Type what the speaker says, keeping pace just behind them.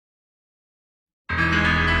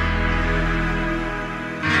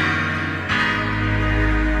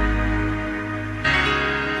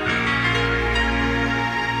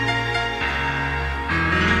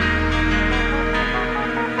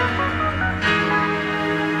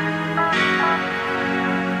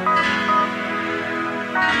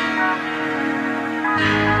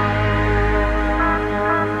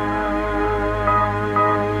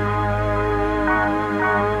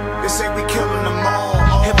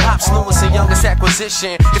world's newest and youngest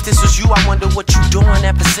acquisition. If this was you, I wonder what you do in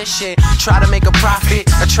that position. Try to make a profit,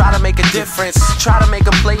 or try to make a difference. Try to make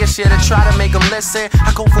them play your shit, or try to make them listen.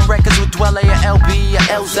 I go from records with Dweller or LB or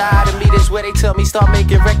Elzai to meetings where they tell me start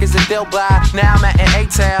making records that they'll buy. Now I'm at an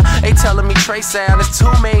A-Town, they telling me Trey Sound. It's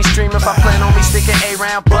too mainstream if I plan on me sticking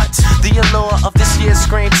A-round. But the allure of this year's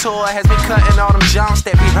Scream tour has me cutting all them jumps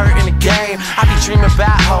that be hurting the game. I be dreaming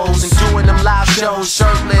about hoes and doing them live shows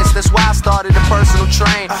shirtless. That's why I started a personal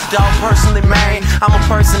train. Dog personally made, I'm a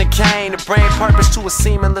person that came to bring purpose to a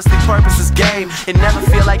seamlessly purposeless game. It never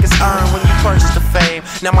feel like it's earned when you purchase the fame.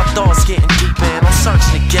 Now my thoughts getting deeper and I'm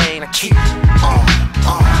searching again. I keep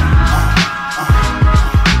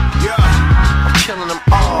yeah. I'm killing them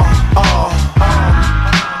all.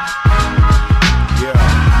 Yeah.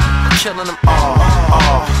 I'm killing them all.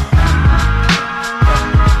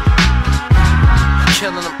 I'm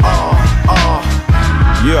killing them all.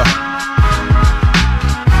 Yeah.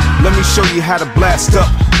 Let me show you how to blast up.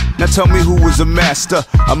 Now tell me who was a master,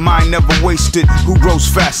 a mind never wasted, who grows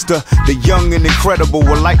faster. The young and incredible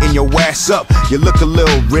will lighten your ass up. You look a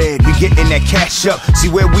little red, we getting that cash up. See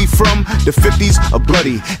where we from? The 50s are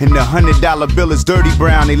bloody, and the $100 bill is dirty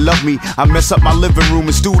brown. They love me. I mess up my living room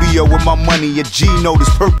and studio with my money. A G note is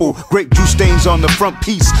purple, grape juice stains on the front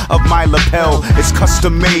piece of my lapel. It's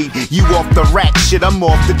custom made. You off the rack, shit, I'm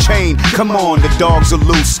off the chain. Come on, the dogs are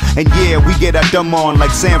loose, and yeah, we get our dumb on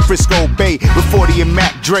like San Francisco Bay with 40 and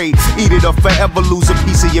Mac Dre. Eat it or forever lose a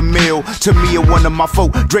piece of your meal. To me or one of my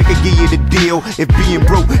folk, Drake will give you the deal. If being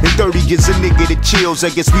broke in 30 gives a nigga the chills, I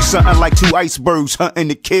guess we something like two icebergs hunting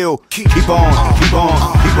to kill. Keep on, keep on, keep on,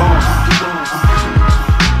 keep on.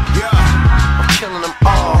 Yeah. I'm killing them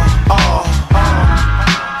all.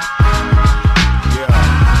 Yeah.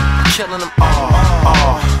 I'm killing them all.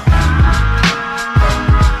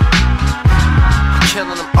 I'm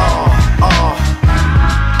killing them all.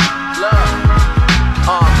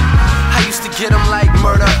 Get them like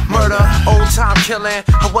murder, old time killing.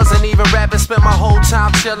 I wasn't even rapping, spent my whole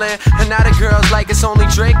time chilling. And now the girls like it's only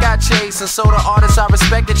Drake I chase. And so the artists I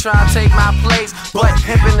respected try to take my place. But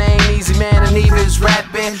pimping ain't easy, man, and neither is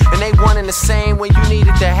rapping. And they wanting the same when you need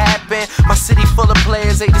it to happen. My city full of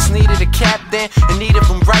players, they just needed a captain. And needed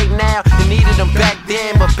them right now, and needed them back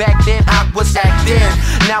then. But back then I was acting.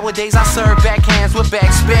 Nowadays I serve backhands with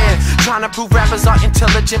backspin. Trying to prove rappers are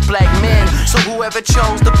intelligent black men. So whoever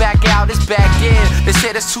chose to back out is back in. They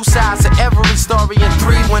say there's two sides to every story and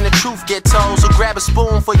three when the truth get told. So grab a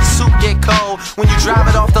spoon for your soup get cold. When you drive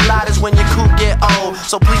it off the lot is when your coupe get old.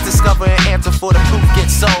 So please discover an answer for the proof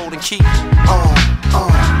gets sold and keep on.